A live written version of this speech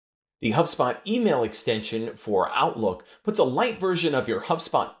The HubSpot email extension for Outlook puts a light version of your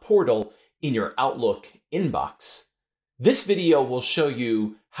HubSpot portal in your Outlook inbox. This video will show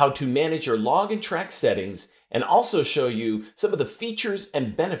you how to manage your log and track settings and also show you some of the features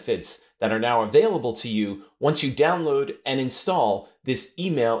and benefits that are now available to you once you download and install this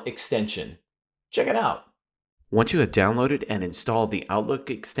email extension. Check it out. Once you have downloaded and installed the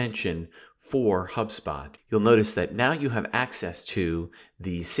Outlook extension for HubSpot, you'll notice that now you have access to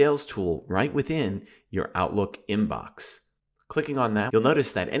the sales tool right within your Outlook inbox. Clicking on that, you'll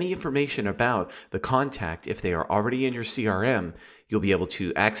notice that any information about the contact, if they are already in your CRM, you'll be able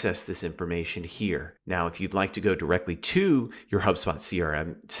to access this information here. Now, if you'd like to go directly to your HubSpot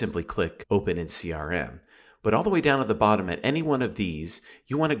CRM, simply click Open in CRM. But all the way down at the bottom at any one of these,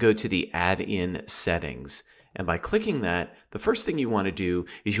 you want to go to the Add-in Settings. And by clicking that, the first thing you want to do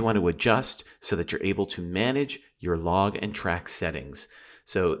is you want to adjust so that you're able to manage your log and track settings.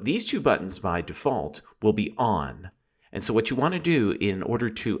 So these two buttons by default will be on. And so what you want to do in order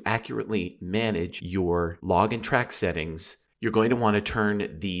to accurately manage your log and track settings, you're going to want to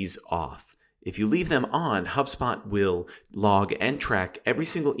turn these off. If you leave them on, HubSpot will log and track every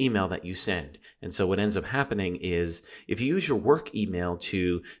single email that you send. And so what ends up happening is if you use your work email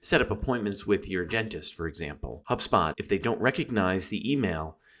to set up appointments with your dentist, for example, HubSpot, if they don't recognize the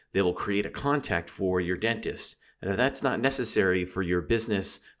email, they will create a contact for your dentist. And if that's not necessary for your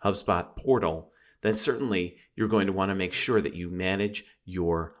business HubSpot portal, then certainly you're going to want to make sure that you manage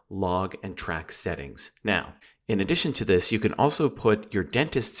your log and track settings. Now, in addition to this, you can also put your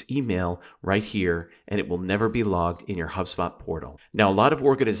dentist's email right here, and it will never be logged in your HubSpot portal. Now, a lot of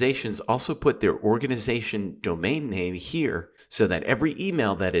organizations also put their organization domain name here so that every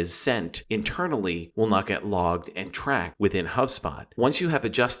email that is sent internally will not get logged and tracked within HubSpot. Once you have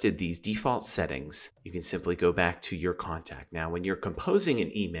adjusted these default settings, you can simply go back to your contact. Now, when you're composing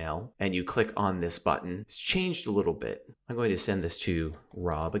an email and you click on this button, it's changed a little bit. I'm going to send this to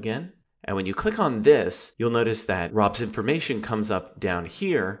Rob again. And when you click on this, you'll notice that Rob's information comes up down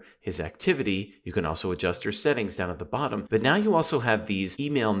here, his activity. You can also adjust your settings down at the bottom. But now you also have these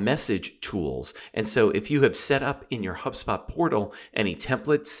email message tools. And so if you have set up in your HubSpot portal any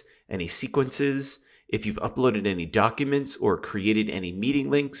templates, any sequences, if you've uploaded any documents or created any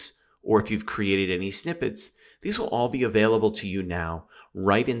meeting links, or if you've created any snippets, these will all be available to you now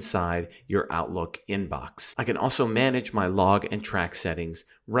right inside your Outlook inbox. I can also manage my log and track settings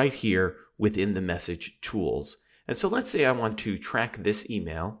right here within the message tools. And so let's say I want to track this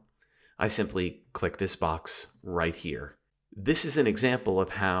email. I simply click this box right here. This is an example of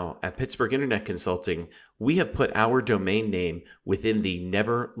how at Pittsburgh Internet Consulting, we have put our domain name within the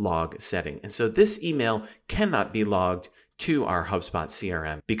never log setting. And so this email cannot be logged to our HubSpot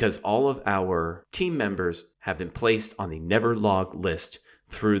CRM because all of our team members have been placed on the never log list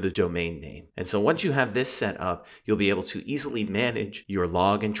through the domain name. And so once you have this set up, you'll be able to easily manage your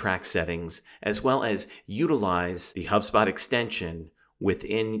log and track settings as well as utilize the HubSpot extension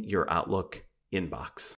within your Outlook inbox.